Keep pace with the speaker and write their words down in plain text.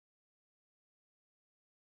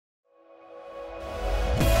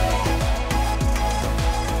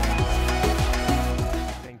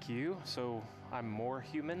So I'm more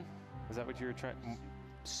human? Is that what you're trying?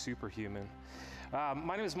 Superhuman.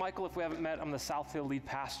 My name is Michael. If we haven't met, I'm the South Hill lead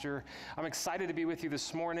pastor. I'm excited to be with you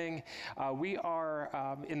this morning. We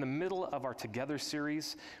are in the middle of our Together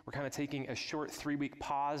series. We're kind of taking a short 3-week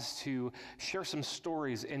pause to share some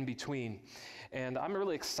stories in between. And I'm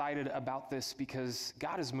really excited about this because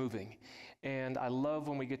God is moving. And I love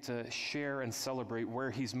when we get to share and celebrate where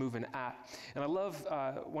he's moving at. And I love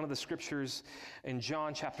one of the scriptures in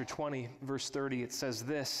John chapter 20, verse 30. It says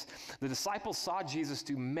this: the disciples saw Jesus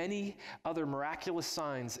do many other miraculous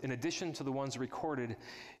signs in addition to the ones recorded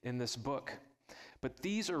in this book. But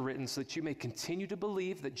these are written so that you may continue to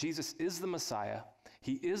believe that Jesus is the Messiah,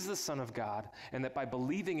 he is the Son of God, and that by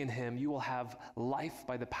believing in him, you will have life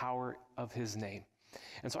by the power of his name.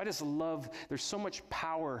 And so I just love, there's so much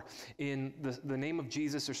power in the name of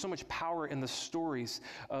Jesus. There's so much power in the stories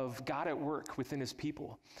of God at work within his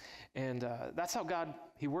people. And that's how God,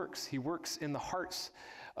 he works. He works in the hearts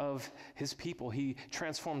of his people. He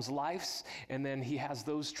transforms lives, and then he has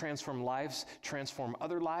those transformed lives transform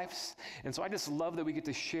other lives. And so I just love that we get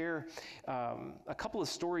to share a couple of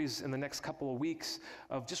stories in the next couple of weeks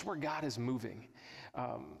of just where God is moving.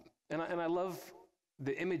 And I love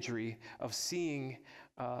the imagery of seeing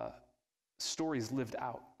stories lived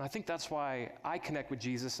out. I think that's why I connect with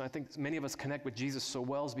Jesus, and I think many of us connect with Jesus so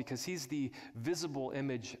well, is because he's the visible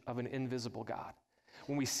image of an invisible God.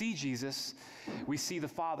 When we see Jesus, we see the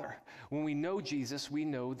Father. When we know Jesus, we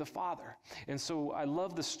know the Father. And so I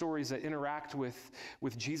love the stories that interact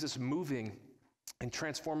with Jesus moving and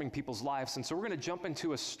transforming people's lives. And so we're going to jump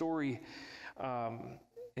into a story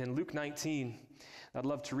in Luke 19. I'd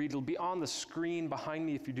love to read. It'll be on the screen behind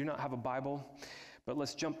me if you do not have a Bible. But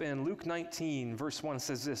let's jump in. Luke 19, verse 1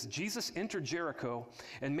 says this: Jesus entered Jericho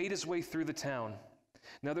and made his way through the town.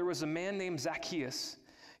 Now there was a man named Zacchaeus.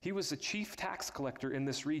 He was the chief tax collector in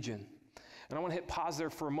this region. And I want to hit pause there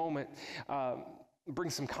for a moment, bring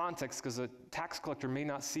some context, because a tax collector may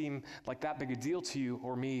not seem like that big a deal to you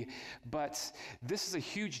or me, but this is a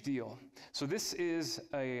huge deal. So this is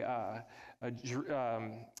a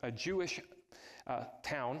Jewish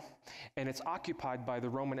town, and it's occupied by the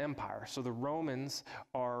Roman Empire. So the Romans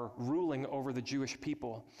are ruling over the Jewish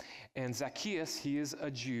people. And Zacchaeus, he is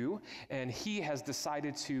a Jew, and he has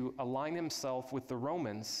decided to align himself with the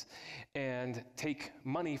Romans and take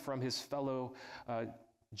money from his fellow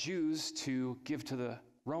Jews to give to the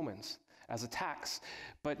Romans as a tax.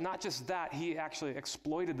 But not just that, he actually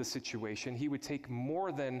exploited the situation. He would take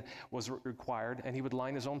more than was required, and he would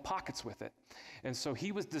line his own pockets with it. And so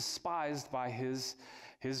he was despised by his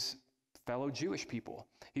fellow Jewish people.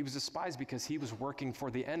 He was despised because he was working for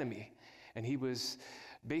the enemy, and he was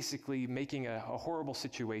basically making a horrible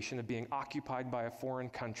situation of being occupied by a foreign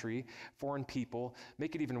country, foreign people,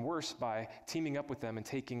 make it even worse by teaming up with them and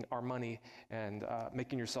taking our money and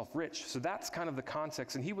making yourself rich. So that's kind of the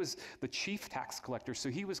context. And he was the chief tax collector, so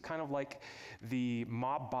he was kind of like the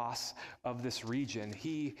mob boss of this region.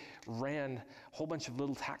 He ran a whole bunch of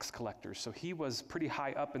little tax collectors, so he was pretty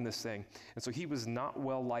high up in this thing. And so he was not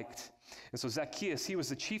well liked. And so Zacchaeus, he was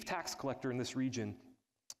the chief tax collector in this region,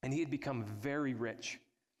 and he had become very rich.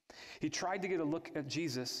 He tried to get a look at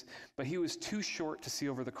Jesus, but he was too short to see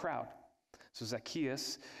over the crowd. So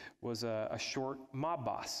Zacchaeus was a short mob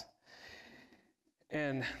boss.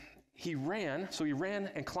 And he ran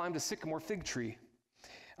and climbed a sycamore fig tree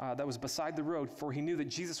that was beside the road, for he knew that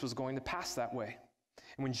Jesus was going to pass that way.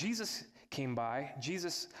 And when Jesus came by,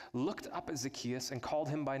 Jesus looked up at Zacchaeus and called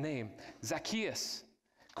him by name. "Zacchaeus,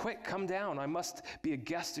 quick, come down. I must be a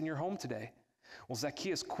guest in your home today." Well,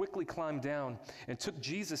 Zacchaeus quickly climbed down and took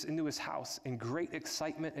Jesus into his house in great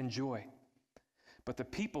excitement and joy. But the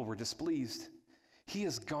people were displeased. "He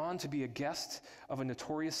has gone to be a guest of a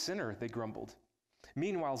notorious sinner," they grumbled.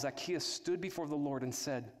 Meanwhile, Zacchaeus stood before the Lord and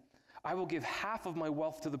said, "I will give half of my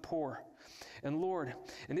wealth to the poor. And Lord,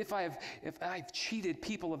 and if I've cheated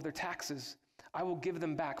people of their taxes, I will give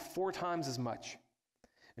them back 4 times as much."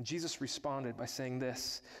 And Jesus responded by saying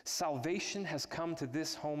this: "Salvation has come to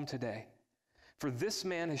this home today. For this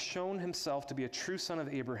man has shown himself to be a true son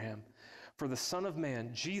of Abraham. For the Son of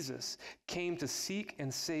Man, Jesus, came to seek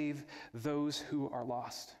and save those who are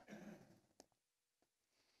lost."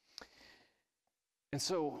 And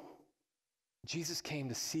so, Jesus came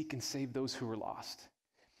to seek and save those who are lost.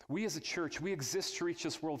 We as a church, we exist to reach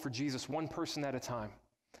this world for Jesus, one person at a time.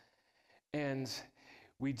 And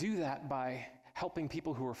we do that by helping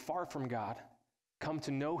people who are far from God come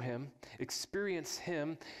to know him, experience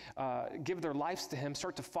him, give their lives to him,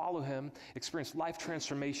 start to follow him, experience life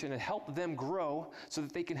transformation, and help them grow so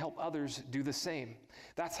that they can help others do the same.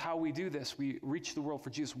 That's how we do this. We reach the world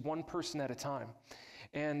for Jesus one person at a time.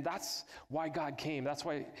 And that's why God came. That's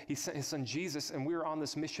why he sent his son Jesus, and we're on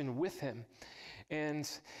this mission with him. And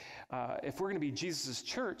if we're going to be Jesus'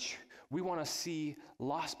 church, we want to see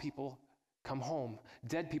lost people come home,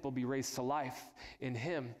 dead people be raised to life in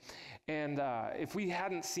him. And if we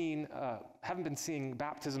haven't been seeing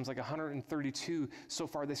baptisms like 132 so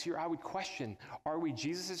far this year, I would question, are we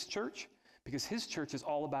Jesus' church? Because his church is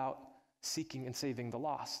all about seeking and saving the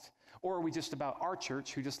lost. Or are we just about our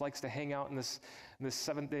church who just likes to hang out in this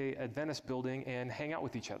Seventh-day Adventist building and hang out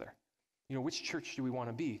with each other? You know, which church do we want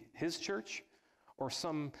to be? His church or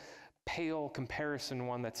some pale comparison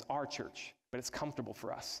one that's our church, but it's comfortable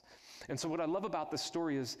for us? And so what I love about this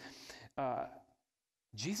story is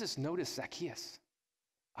Jesus noticed Zacchaeus.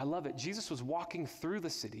 I love it. Jesus was walking through the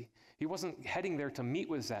city. He wasn't heading there to meet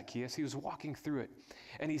with Zacchaeus. He was walking through it.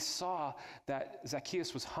 And he saw that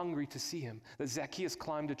Zacchaeus was hungry to see him, that Zacchaeus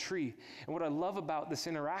climbed a tree. And what I love about this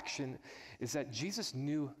interaction is that Jesus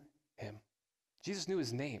knew him. Jesus knew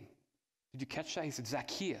his name. Did you catch that? He said,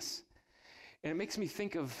 Zacchaeus. And it makes me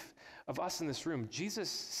think of us in this room. Jesus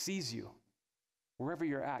sees you wherever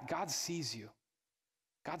you're at. God sees you.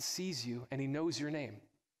 God sees you, and he knows your name.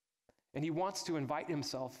 And he wants to invite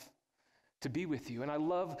himself to be with you. And I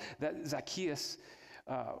love that Zacchaeus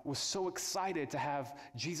was so excited to have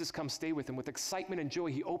Jesus come stay with him. With excitement and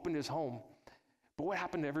joy, he opened his home. But what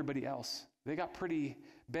happened to everybody else? They got pretty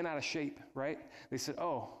bent out of shape, right? They said,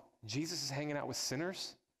 oh, Jesus is hanging out with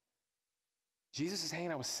sinners? Jesus is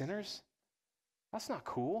hanging out with sinners? That's not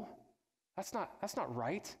cool. That's not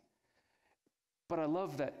right. But I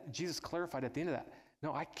love that Jesus clarified at the end of that,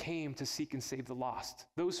 no, I came to seek and save the lost.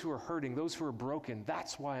 Those who are hurting, those who are broken,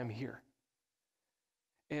 that's why I'm here.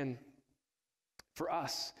 And for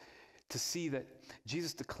us to see that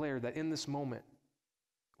Jesus declared that in this moment,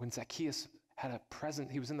 when Zacchaeus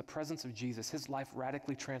he was in the presence of Jesus, his life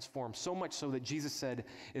radically transformed, so much so that Jesus said,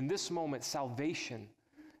 in this moment, salvation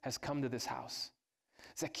has come to this house.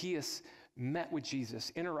 Zacchaeus met with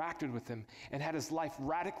Jesus, interacted with him, and had his life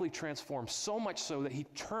radically transformed, so much so that he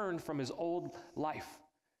turned from his old life.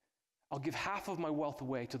 I'll give half of my wealth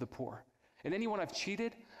away to the poor. And anyone I've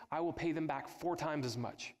cheated, I will pay them back 4 times as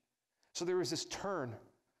much. So there was this turn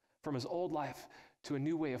from his old life to a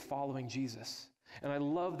new way of following Jesus. And I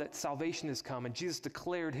love that salvation has come, and Jesus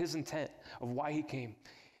declared his intent of why he came.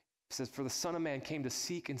 He says, for the Son of Man came to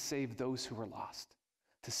seek and save those who were lost.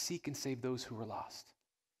 To seek and save those who were lost.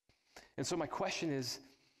 And so my question is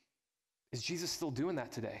Jesus still doing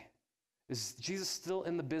that today? Is Jesus still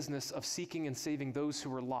in the business of seeking and saving those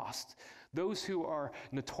who are lost, those who are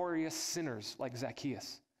notorious sinners like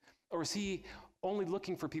Zacchaeus? Or is he only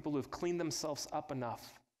looking for people who have cleaned themselves up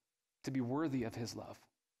enough to be worthy of his love?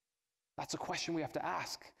 That's a question we have to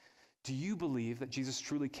ask. Do you believe that Jesus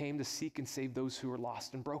truly came to seek and save those who are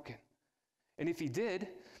lost and broken? And if he did,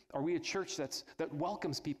 are we a church that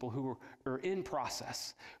welcomes people who are in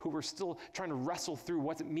process, who are still trying to wrestle through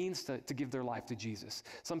what it means to give their life to Jesus?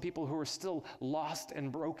 Some people who are still lost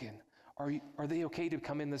and broken. Are they okay to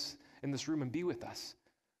come in this room and be with us?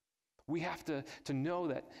 We have to know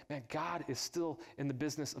that, man, God is still in the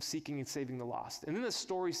business of seeking and saving the lost. And in this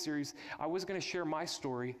story series, I was going to share my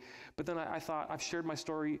story, but then I thought I've shared my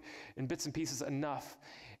story in bits and pieces enough.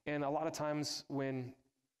 And a lot of times when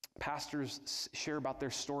pastors share about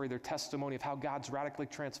their story, their testimony of how God's radically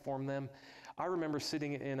transformed them, I remember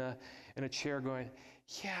sitting in a chair going,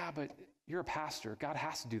 yeah, but you're a pastor. God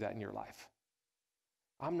has to do that in your life.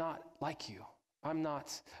 I'm not like you. I'm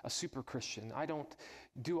not a super Christian. I don't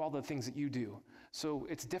do all the things that you do. So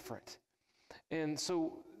it's different. And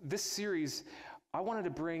so this series, I wanted to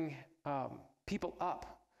bring people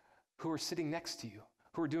up who are sitting next to you,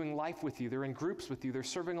 who are doing life with you. They're in groups with you. They're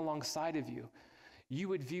serving alongside of you. You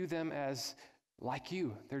would view them as like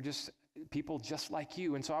you. They're just people just like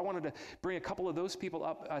you. And so I wanted to bring a couple of those people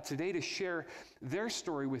up today to share their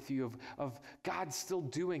story with you of God still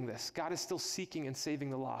doing this. God is still seeking and saving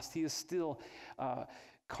the lost. He is still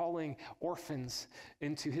calling orphans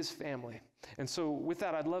into his family. And so with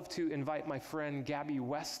that, I'd love to invite my friend Gabby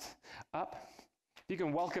West up. If you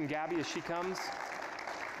can welcome Gabby as she comes.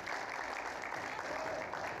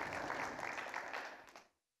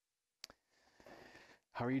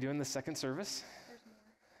 How are you doing the second service?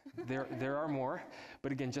 There's more. There are more.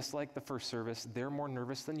 But again, just like the first service, they're more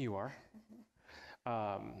nervous than you are.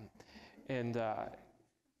 And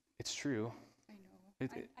it's true. I know.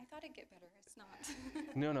 I thought it'd get better. It's not.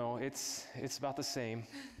 No, it's about the same.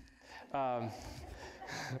 But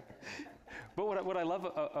what I love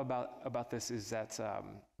about this is that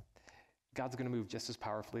God's going to move just as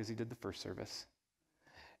powerfully as he did the first service.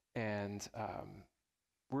 And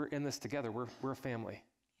we're in this together. We're a family.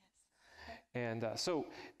 And so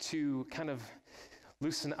to kind of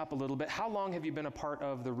loosen up a little bit, how long have you been a part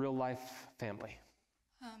of the Real Life family?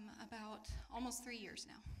 About almost 3 years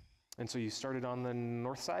now. And so you started on the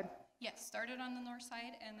north side? Yes, started on the north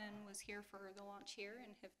side and then was here for the launch here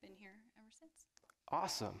and have been here ever since.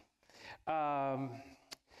 Awesome.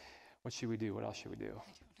 What should we do? What else should we do? I don't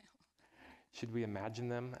know. Should we imagine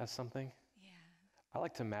them as something? Yeah. I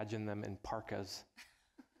like to imagine them in parkas.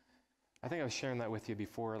 I think I was sharing that with you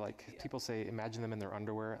before. Like, people say, imagine them in their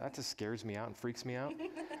underwear. That just scares me out and freaks me out.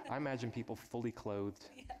 I imagine people fully clothed,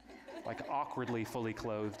 like awkwardly fully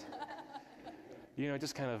clothed. You know,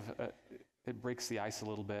 just kind of, it breaks the ice a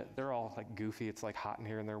little bit. They're all like goofy. It's like hot in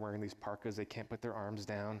here and they're wearing these parkas. They can't put their arms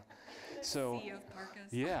down. So, Sea of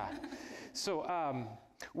parkas. yeah. So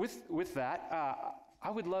with that,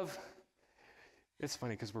 I would love, it's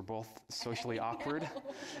funny because we're both socially awkward,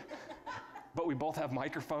 but we both have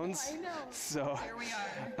microphones. I know. So Here we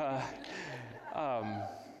are.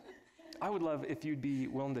 I would love if you'd be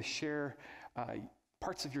willing to share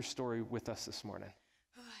parts of your story with us this morning.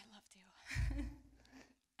 Oh, I'd love to.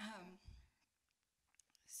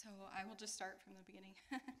 So I will just start from the beginning.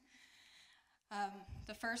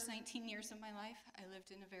 The first 19 years of my life, I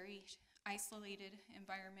lived in a very isolated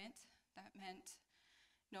environment. That meant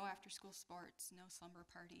no after-school sports, no slumber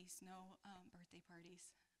parties, no birthday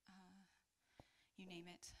parties, you name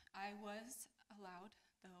it. I was allowed,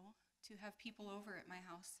 though, to have people over at my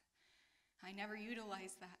house. I never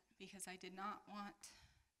utilized that because I did not want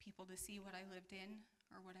people to see what I lived in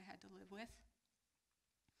or what I had to live with.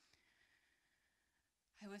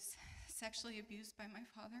 I was sexually abused by my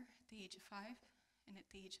father at the age of 5 and at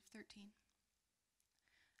the age of 13.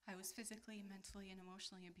 I was physically, mentally, and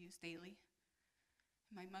emotionally abused daily.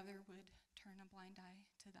 My mother would turn a blind eye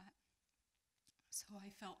to that. So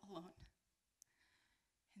I felt alone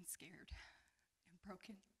and scared and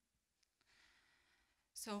broken.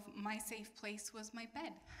 So my safe place was my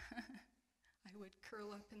bed. I would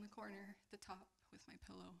curl up in the corner at the top with my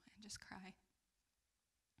pillow and just cry.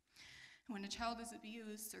 When a child is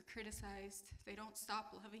abused or criticized, they don't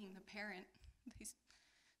stop loving the parent.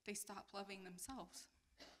 They stop loving themselves.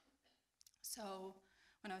 So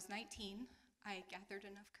when I was 19, I gathered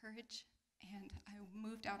enough courage and I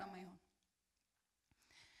moved out on my own.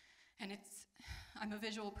 And I'm a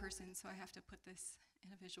visual person, so I have to put this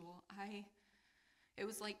in a visual. It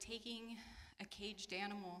was like taking a caged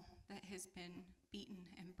animal that has been beaten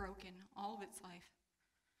and broken all of its life,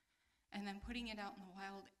 and then putting it out in the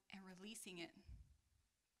wild and releasing it.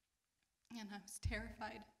 And I was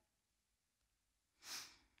terrified.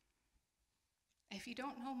 If you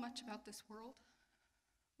don't know much about this world,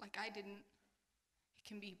 like I didn't, it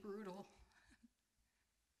can be brutal.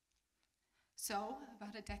 So,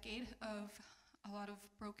 about a decade of a lot of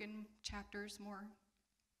broken chapters, more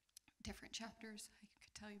different chapters I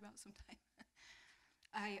could tell you about sometime.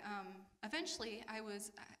 Eventually I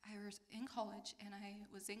was in college and I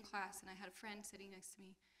was in class and I had a friend sitting next to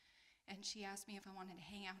me and she asked me if I wanted to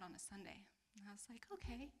hang out on a Sunday. And I was like,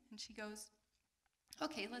 okay. And she goes,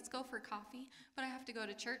 okay, let's go for coffee, but I have to go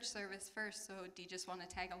to church service first, so do you just want to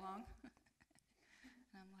tag along?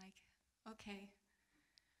 And I'm like, okay.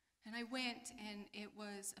 And I went and it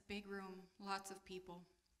was a big room, lots of people.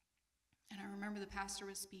 And I remember the pastor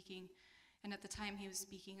was speaking, and at the time he was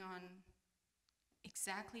speaking on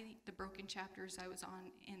exactly the broken chapters I was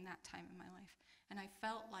on in that time in my life. And I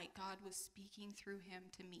felt like God was speaking through him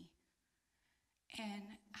to me. And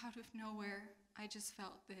out of nowhere, I just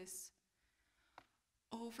felt this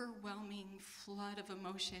overwhelming flood of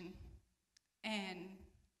emotion. And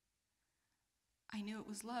I knew it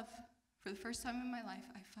was love. For the first time in my life,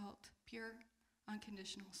 I felt pure,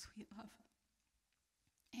 unconditional, sweet love.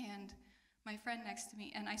 And my friend next to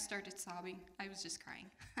me, and I started sobbing. I was just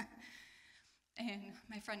crying. And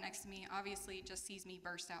my friend next to me obviously just sees me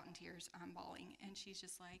burst out in tears. I'm bawling. And she's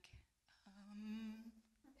just like,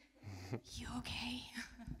 you okay?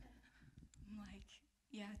 I'm like,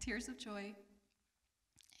 yeah, tears of joy.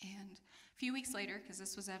 And a few weeks later, because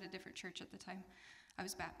this was at a different church at the time, I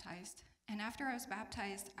was baptized. And after I was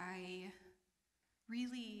baptized, I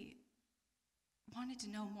really wanted to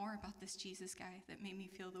know more about this Jesus guy that made me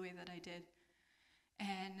feel the way that I did.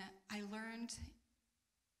 And I learned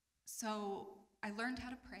how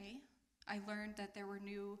to pray. I learned that there were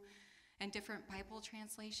new and different Bible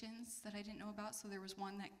translations that I didn't know about, so there was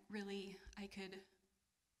one that really I could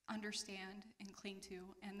understand and cling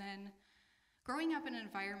to. And then growing up in an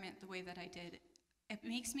environment the way that I did, it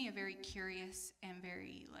makes me a very curious and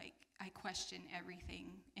very, I question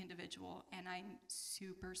everything individual, and I'm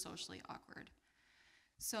super socially awkward.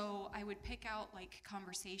 So I would pick out,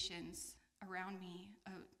 conversations around me,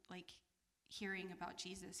 hearing about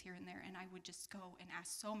Jesus here and there, and I would just go and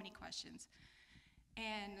ask so many questions.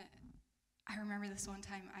 And I remember this one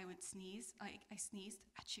time I would sneeze, like I sneezed,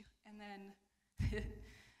 achoo, and then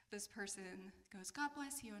this person goes, God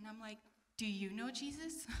bless you, and I'm like, do you know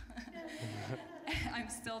Jesus? I'm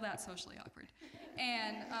still that socially awkward.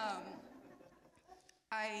 And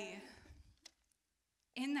I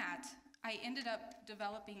ended up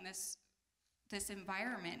developing this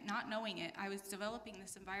environment, not knowing it. I was developing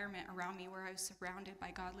this environment around me where I was surrounded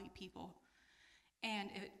by godly people. And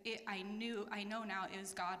I know now it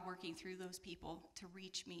was God working through those people to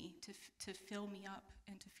reach me, to fill me up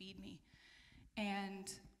and to feed me.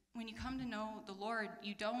 And when you come to know the Lord,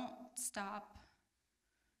 you don't stop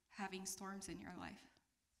having storms in your life.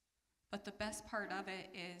 But the best part of it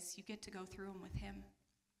is you get to go through them with him.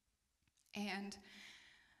 And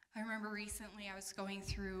I remember recently I was going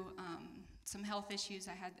through some health issues.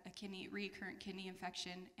 I had a recurrent kidney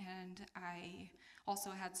infection, and I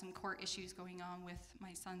also had some court issues going on with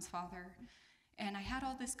my son's father. And I had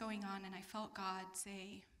all this going on, and I felt God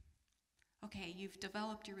say, okay, you've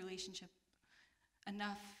developed your relationship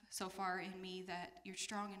enough so far in me that you're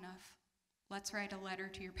strong enough. Let's write a letter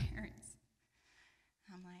to your parents.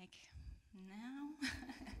 I'm like, no.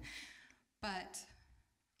 But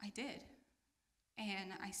I did.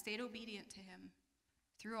 And I stayed obedient to him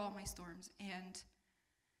through all my storms, and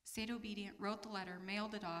stayed obedient, wrote the letter,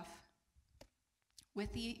 mailed it off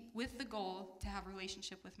with the goal to have a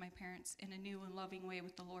relationship with my parents in a new and loving way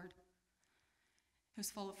with the Lord. It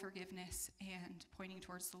was full of forgiveness and pointing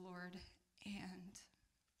towards the Lord, and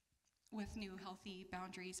with new healthy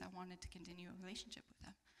boundaries, I wanted to continue a relationship with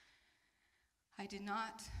them. I did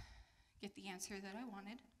not get the answer that I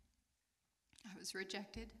wanted. I was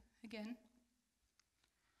rejected again.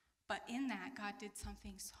 But in that, God did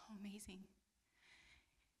something so amazing.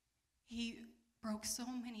 He broke so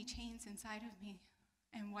many chains inside of me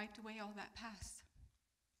and wiped away all that past.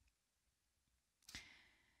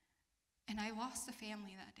 And I lost a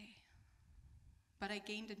family that day, but I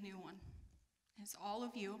gained a new one. It's all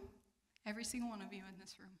of you, every single one of you in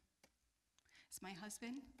this room. It's my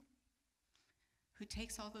husband who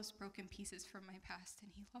takes all those broken pieces from my past,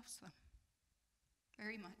 and he loves them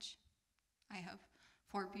very much. I have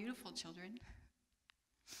 4 beautiful children.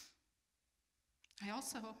 I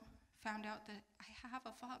also found out that I have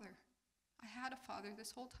a father. I had a father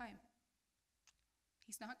this whole time.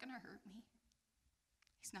 He's not going to hurt me.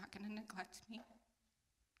 He's not going to neglect me.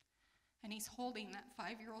 And he's holding that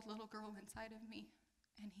 5-year-old little girl inside of me,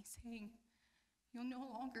 and he's saying, you'll no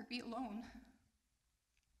longer be alone.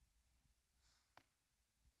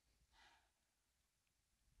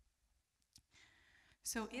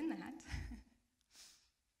 So in that,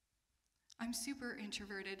 I'm super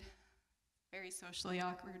introverted, very socially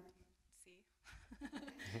awkward, see?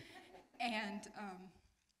 And,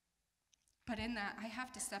 but in that, I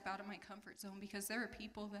have to step out of my comfort zone, because there are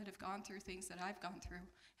people that have gone through things that I've gone through,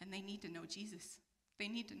 and they need to know Jesus. They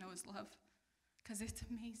need to know his love, because it's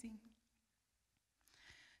amazing.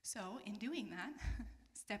 So in doing that,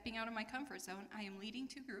 stepping out of my comfort zone, I am leading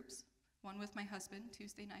 2 groups, one with my husband,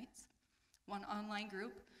 Tuesday nights, one online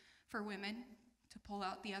group for women to pull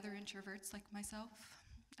out the other introverts like myself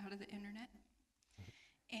out of the internet.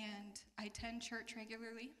 And I attend church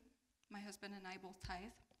regularly. My husband and I both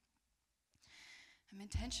tithe. I'm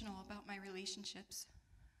intentional about my relationships.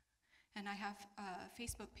 And I have a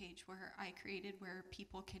Facebook page where I created where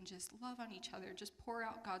people can just love on each other, just pour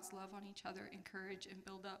out God's love on each other, encourage and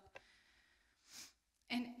build up.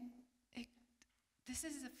 And this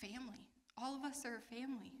is a family. All of us are a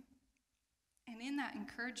family. And in that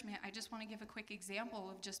encouragement, I just want to give a quick example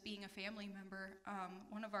of just being a family member.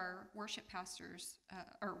 One of our worship pastors,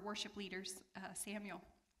 or worship leaders, Samuel,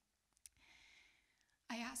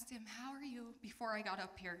 I asked him, how are you, before I got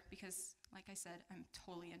up here, because like I said, I'm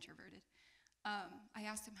totally introverted. I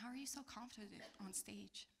asked him, how are you so confident on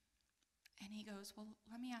stage? And he goes, well,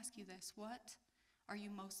 let me ask you this. What are you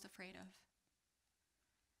most afraid of?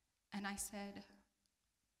 And I said,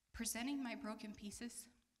 presenting my broken pieces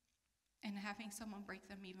and having someone break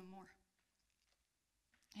them even more.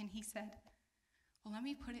 And he said, well, let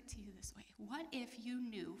me put it to you this way. What if you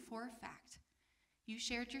knew for a fact, you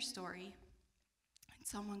shared your story, and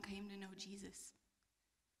someone came to know Jesus,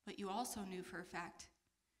 but you also knew for a fact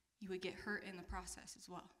you would get hurt in the process as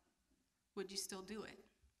well? Would you still do it?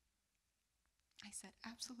 I said,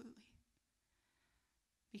 absolutely.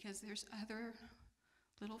 Because there's other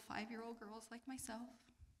little 5-year-old girls like myself,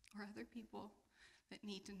 or other people that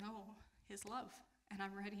need to know his love, and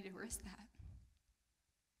I'm ready to risk that.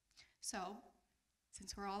 So,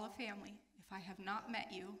 since we're all a family, if I have not met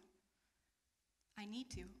you, I need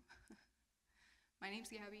to. My name's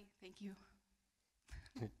Gabby. Thank you.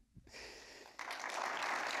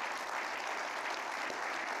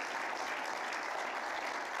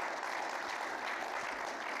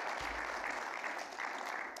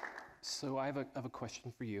 So I have a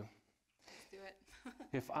question for you. Let's do it.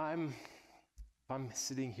 If I'm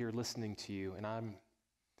sitting here listening to you, and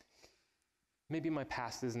maybe my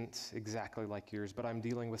past isn't exactly like yours, but I'm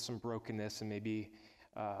dealing with some brokenness and maybe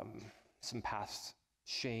some past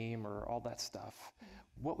shame or all that stuff,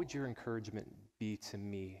 what would your encouragement be to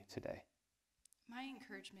me today? My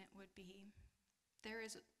encouragement would be, there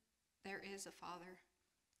is a Father,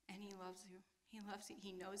 and He loves you. He loves you.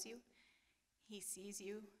 He knows you. He sees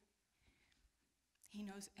you. He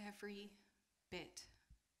knows every bit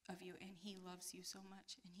of you, and He loves you so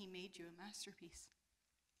much, and He made you a masterpiece.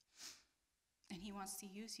 And He wants to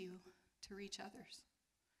use you to reach others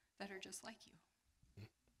that are just like you.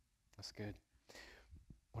 That's good.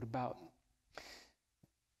 What about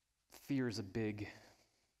fear is a big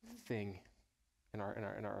thing in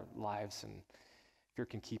our lives, and fear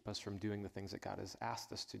can keep us from doing the things that God has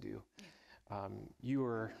asked us to do. Yeah. You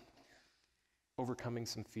are overcoming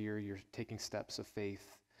some fear. You're taking steps of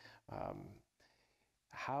faith.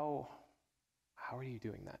 How are you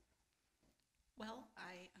doing that? Well,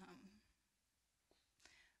 I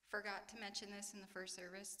forgot to mention this in the first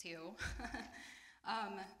service too.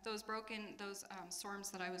 Those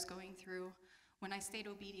storms that I was going through, when I stayed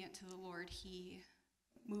obedient to the Lord, He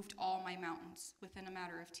moved all my mountains within a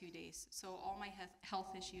matter of 2 days. So all my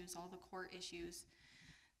health issues, all the court issues,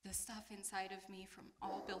 the stuff inside of me from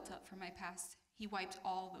all built up from my past, He wiped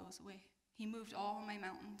all those away. He moved all my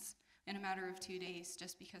mountains in a matter of 2 days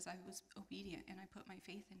just because I was obedient and I put my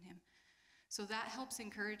faith in Him. So that helps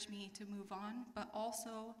encourage me to move on, but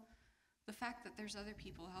also the fact that there's other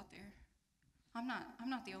people out there. I'm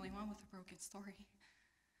not the only one with a broken story,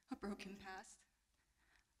 a broken past.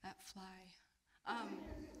 That fly.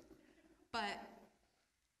 But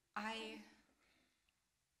I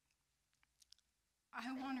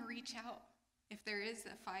want to reach out. If there is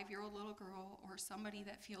a 5-year-old little girl or somebody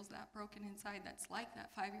that feels that broken inside that's like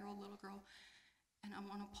that 5-year-old little girl, and I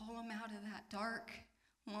want to pull them out of that dark,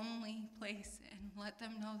 lonely place and let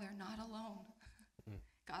them know they're not alone.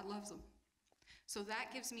 God loves them. So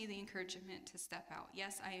that gives me the encouragement to step out.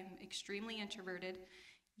 Yes, I am extremely introverted.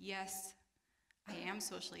 Yes, I am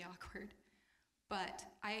socially awkward. But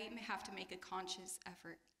I have to make a conscious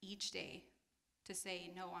effort each day to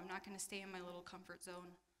say, no, I'm not going to stay in my little comfort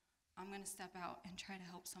zone. I'm going to step out and try to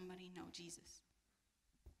help somebody know Jesus.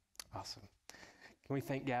 Awesome. Can we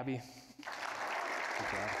thank Gabby? Good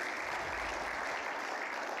job.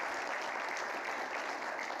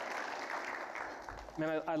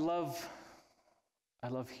 Man, I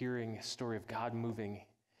love hearing a story of God moving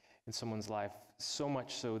in someone's life, so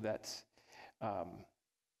much so that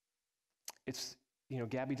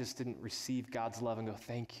Gabby just didn't receive God's love and go,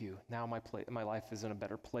 thank you. Now my life is in a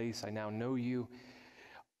better place. I now know you.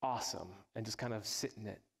 Awesome. And just kind of sit in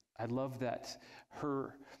it. I love that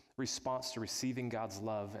her response to receiving God's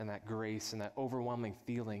love and that grace and that overwhelming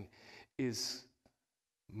feeling is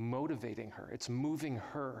motivating her. It's moving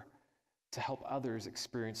her to help others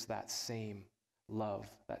experience that same love,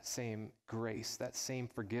 that same grace, that same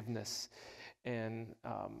forgiveness and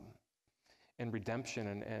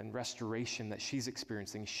redemption and restoration that she's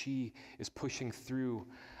experiencing. She is pushing through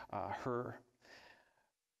her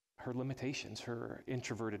limitations, her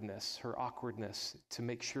introvertedness, her awkwardness to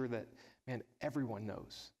make sure that, man, everyone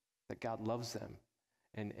knows that God loves them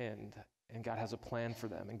and God has a plan for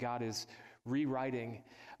them. And God is rewriting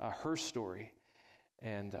her story.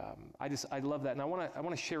 And I love that. And I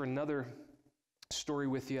want to share another story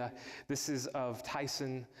with you. This is of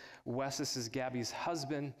Tyson West. This is Gabby's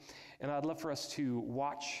husband. And I'd love for us to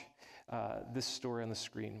watch this story on the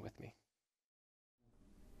screen with me.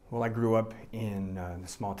 Well, I grew up in the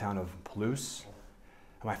small town of Palouse.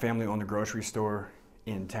 My family owned a grocery store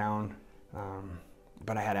in town,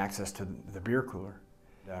 but I had access to the beer cooler.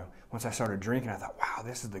 Once I started drinking, I thought, wow,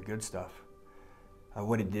 this is the good stuff.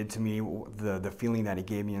 What it did to me, the feeling that it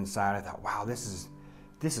gave me inside, I thought, wow, this is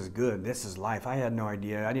good, this is life. I had no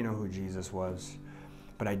idea, I didn't know who Jesus was,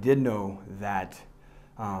 but I did know that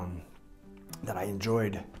that I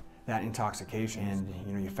enjoyed that intoxication.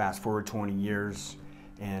 And you fast forward 20 years,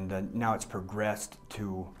 and now it's progressed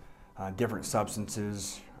to different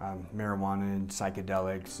substances, marijuana and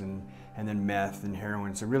psychedelics, and then meth and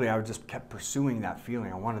heroin. So really, I just kept pursuing that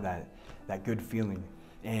feeling. I wanted that good feeling,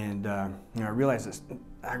 and I realized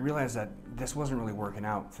that this wasn't really working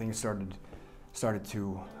out. Things started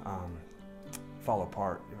to fall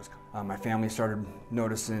apart. It was, my family started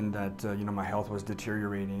noticing that my health was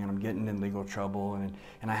deteriorating, and I'm getting in legal trouble,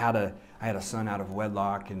 and I had a son out of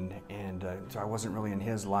wedlock, and so I wasn't really in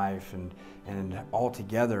his life, and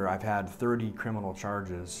altogether I've had 30 criminal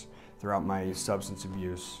charges throughout my substance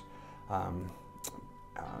abuse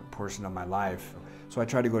portion of my life. So I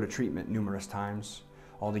tried to go to treatment numerous times,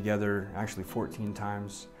 altogether actually 14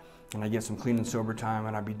 times, and I get some clean and sober time,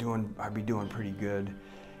 and I'd be doing pretty good,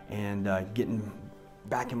 and getting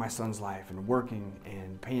back in my son's life and working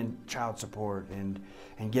and paying child support and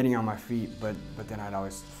getting on my feet, but then I'd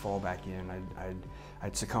always fall back in.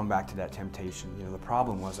 I'd succumb back to that temptation. The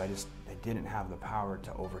problem was I didn't have the power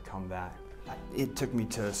to overcome that. It took me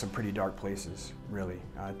to some pretty dark places, really.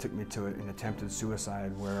 It took me to an attempted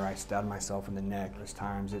suicide where I stabbed myself in the neck at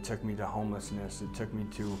times. It took me to homelessness. It took me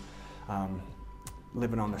to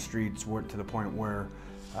living on the streets, to the point where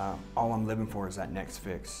all I'm living for is that next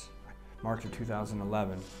fix. March of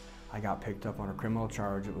 2011, I got picked up on a criminal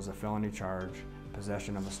charge. It was a felony charge,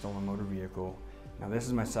 possession of a stolen motor vehicle. Now this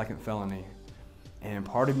is my second felony, and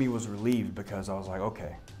part of me was relieved because I was like,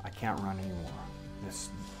 okay, I can't run anymore.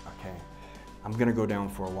 Okay, I'm gonna go down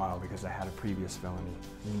for a while because I had a previous felony.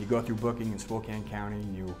 When you go through booking in Spokane County,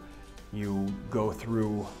 you go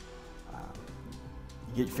through,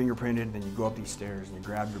 you get fingerprinted, then you go up these stairs and you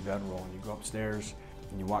grab your bedroll and you go upstairs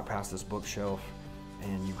and you walk past this bookshelf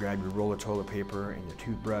and you grab your roll of toilet paper and your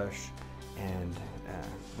toothbrush, and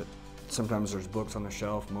sometimes there's books on the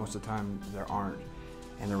shelf, most of the time there aren't.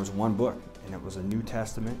 And there was one book, and it was a New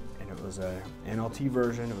Testament, and it was a NLT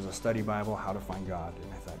version, it was a study Bible, How to Find God.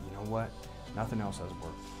 And I thought, you know what, nothing else has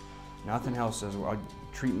worked. Nothing else has worked.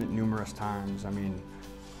 Treatment numerous times, I mean,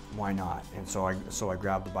 why not? And so I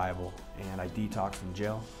grabbed the Bible and I detoxed in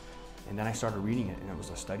jail, and then I started reading it, and it was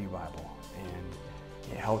a study Bible, and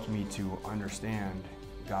it helped me to understand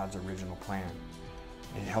God's original plan.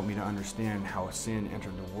 And it helped me to understand how sin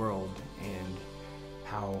entered the world, and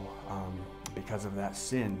how because of that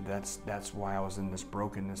sin, that's why I was in this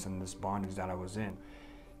brokenness and this bondage that I was in.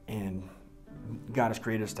 And God has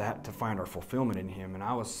created us to find our fulfillment in Him, and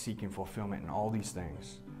I was seeking fulfillment in all these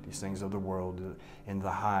things of the world, and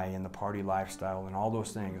the high, and the party lifestyle, and all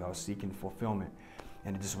those things. I was seeking fulfillment,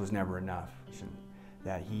 and it just was never enough.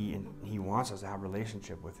 That He wants us to have a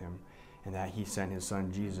relationship with Him, and that He sent His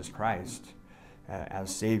Son Jesus Christ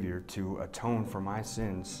as Savior to atone for my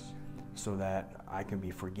sins, so that I can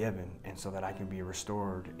be forgiven, and so that I can be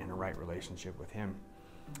restored in a right relationship with Him.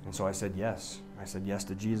 And so I said yes. I said yes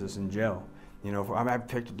to Jesus in jail. I've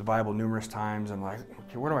picked up the Bible numerous times, and like,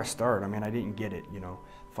 okay, where do I start? I mean, I didn't get it,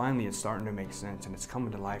 Finally, it's starting to make sense, and it's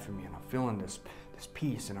coming to life in me, and I'm feeling this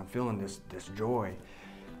peace, and I'm feeling this joy.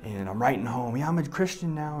 And I'm writing home, yeah, I'm a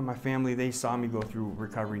Christian now, and my family, they saw me go through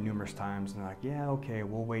recovery numerous times, and they're like, yeah, okay,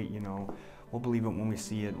 we'll wait, we'll believe it when we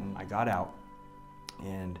see it. And I got out,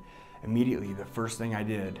 and immediately the first thing I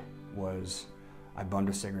did was I bummed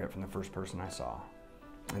a cigarette from the first person I saw.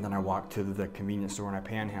 And then I walked to the convenience store and I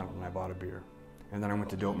panhandled and I bought a beer. And then I went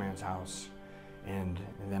to Dope Man's house, and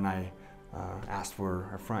then I asked for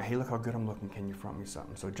a front. Hey, look how good I'm looking, can you front me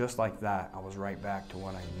something? So just like that, I was right back to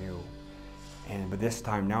what I knew. But this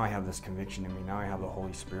time, now I have this conviction in me. Now I have the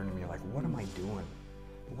Holy Spirit in me. Like, what am I doing?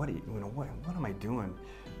 What am I doing?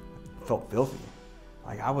 I felt filthy.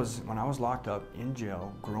 Like when I was locked up in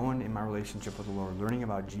jail, growing in my relationship with the Lord, learning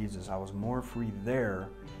about Jesus, I was more free there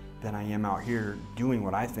than I am out here doing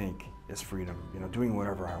what I think is freedom, doing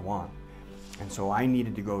whatever I want. And so I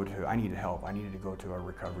needed help. I needed to go to a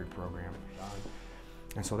recovery program.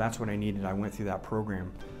 And so that's what I needed. I went through that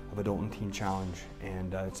program of Adult and Teen Challenge,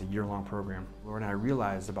 and it's a year-long program. Lord, and I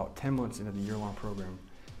realized about 10 months into the year-long program,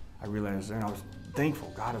 I realized, and I was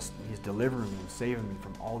thankful, He's delivering me and saving me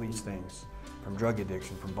from all these things, from drug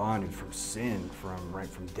addiction, from bondage, from sin,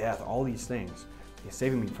 from death, all these things. He's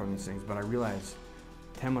saving me from these things, but I realized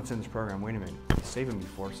 10 months in this program, wait a minute, He's saving me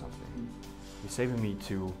for something. He's saving me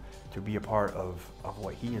to be a part of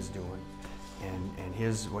what He is doing. And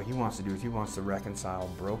what He wants to do is He wants to reconcile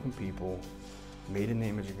broken people made in the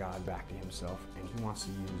image of God back to Himself, and He wants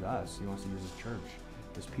to use us. He wants to use His church,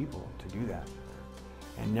 His people, to do that.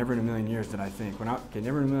 And never in a million years did I think, that,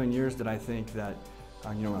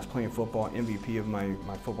 when I was playing football, MVP of my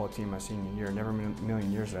football team my senior year, never in a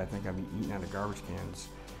million years did I think I'd be eating out of garbage cans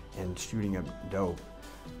and shooting up dope.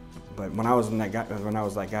 But when I was that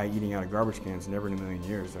guy eating out of garbage cans, never in a million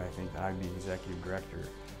years did I think that I'd be executive director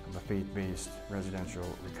of a faith-based residential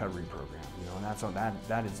recovery program. And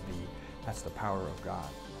that's the power of God.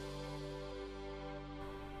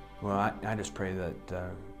 Well, I just pray that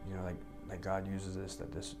that God uses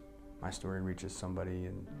this, my story reaches somebody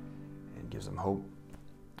and gives them hope,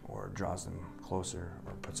 or draws them closer,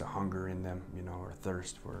 or puts a hunger in them, or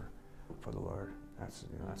thirst for the Lord.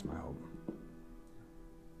 That's my hope.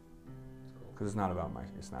 Because it's not about me.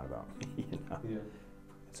 Yeah.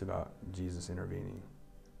 It's about Jesus intervening.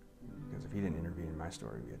 Because if he didn't intervene in my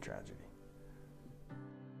story, it would be a tragedy.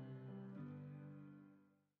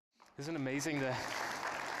 Isn't it amazing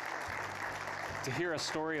to hear a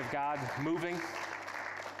story of God moving?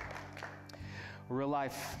 Real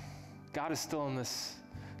life, God is still in this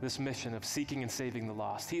mission of seeking and saving the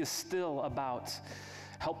lost. He is still about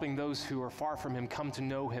helping those who are far from him come to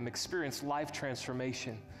know him, experience life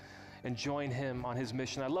transformation, and join him on his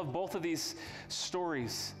mission. I love both of these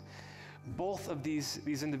stories. Both of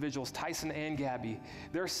these individuals, Tyson and Gabby,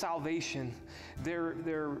 their salvation,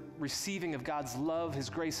 their receiving of God's love, his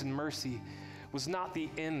grace and mercy was not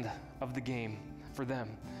the end of the game for them.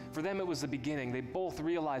 For them, it was the beginning. They both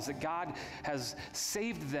realized that God has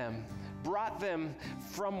saved them, brought them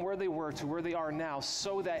from where they were to where they are now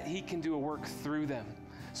so that he can do a work through them,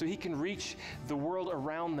 so he can reach the world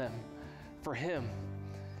around them for him.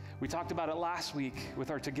 We talked about it last week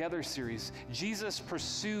with our Together series. Jesus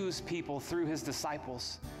pursues people through his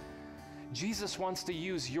disciples. Jesus wants to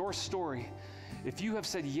use your story. If you have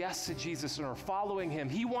said yes to Jesus and are following him,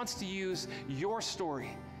 he wants to use your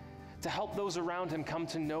story to help those around him come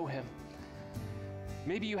to know him.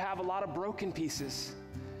 Maybe you have a lot of broken pieces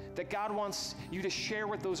that God wants you to share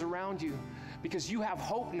with those around you, because you have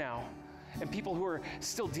hope now. And people who are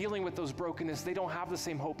still dealing with those brokenness, they don't have the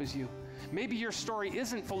same hope as you. Maybe your story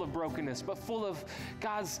isn't full of brokenness, but full of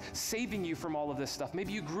God's saving you from all of this stuff.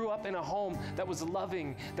 Maybe you grew up in a home that was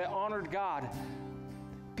loving, that honored God.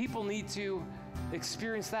 People need to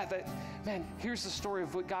experience that, man, here's the story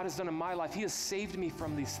of what God has done in my life. He has saved me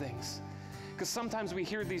from these things. Because sometimes we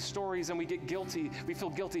hear these stories and we get guilty. We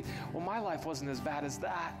feel guilty. Well, my life wasn't as bad as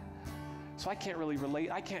that. So I can't really relate.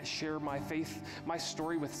 I can't share my faith, my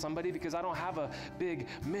story with somebody because I don't have a big,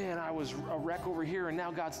 man, I was a wreck over here and now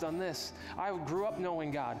God's done this. I grew up knowing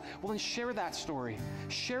God. Well, then share that story.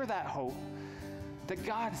 Share that hope that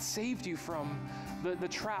God saved you from the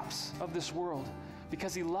traps of this world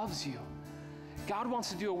because he loves you. God wants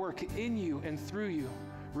to do a work in you and through you,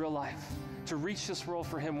 real life, to reach this world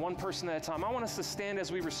for him, one person at a time. I want us to stand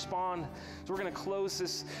as we respond. So we're going to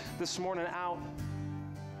close this morning out.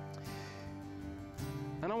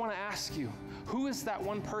 And I want to ask you, who is that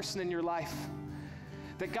one person in your life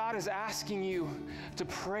that God is asking you to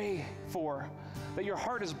pray for, that your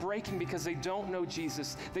heart is breaking because they don't know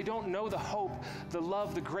Jesus, they don't know the hope, the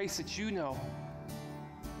love, the grace that you know?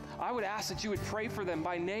 I would ask that you would pray for them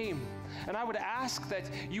by name. And I would ask that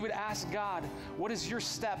you would ask God, what is your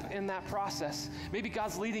step in that process? Maybe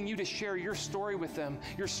God's leading you to share your story with them,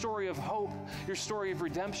 your story of hope, your story of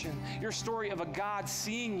redemption, your story of a God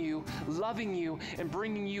seeing you, loving you, and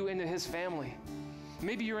bringing you into his family.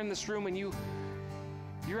 Maybe you're in this room and you're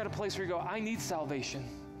at a place where you go, I need salvation.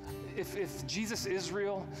 If Jesus is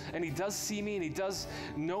real and he does see me and he does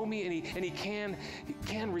know me and he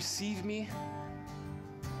can receive me,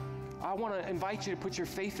 I want to invite you to put your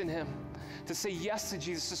faith in him, to say yes to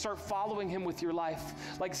Jesus, to start following him with your life.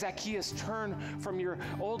 Like Zacchaeus, turn from your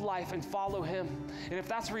old life and follow him. And if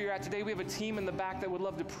that's where you're at today, we have a team in the back that would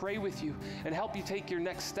love to pray with you and help you take your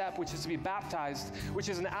next step, which is to be baptized, which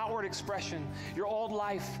is an outward expression. Your old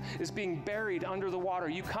life is being buried under the water.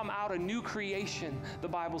 You come out a new creation, the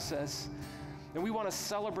Bible says. And we want to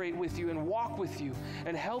celebrate with you and walk with you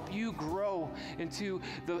and help you grow into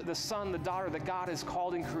the son, the daughter that God has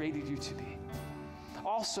called and created you to be.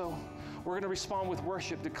 Also, we're going to respond with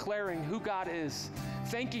worship, declaring who God is,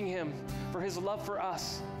 thanking him for his love for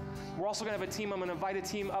us. We're also going to have a team. I'm going to invite a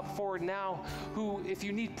team up forward now who, if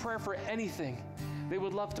you need prayer for anything, they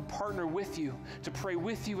would love to partner with you, to pray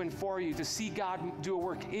with you and for you, to see God do a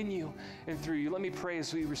work in you and through you. Let me pray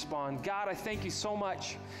as we respond. God, I thank you so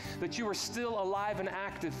much that you are still alive and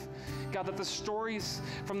active. God, that the stories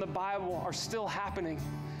from the Bible are still happening.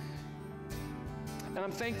 And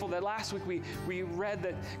I'm thankful that last week we read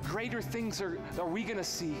that greater things are we going to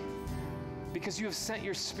see because you have sent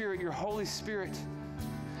your Spirit, your Holy Spirit.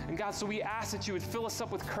 And God, so we ask that you would fill us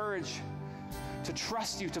up with courage to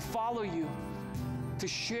trust you, to follow you, to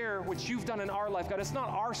share what you've done in our life. God, it's not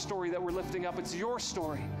our story that we're lifting up, it's your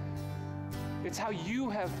story. It's how you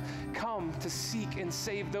have come to seek and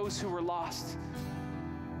save those who were lost.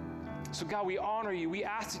 So God, we honor you. We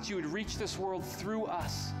ask that you would reach this world through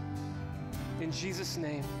us. In Jesus'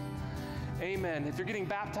 name, amen. If you're getting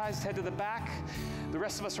baptized, head to the back. The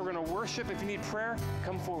rest of us are going to worship. If you need prayer,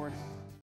 come forward.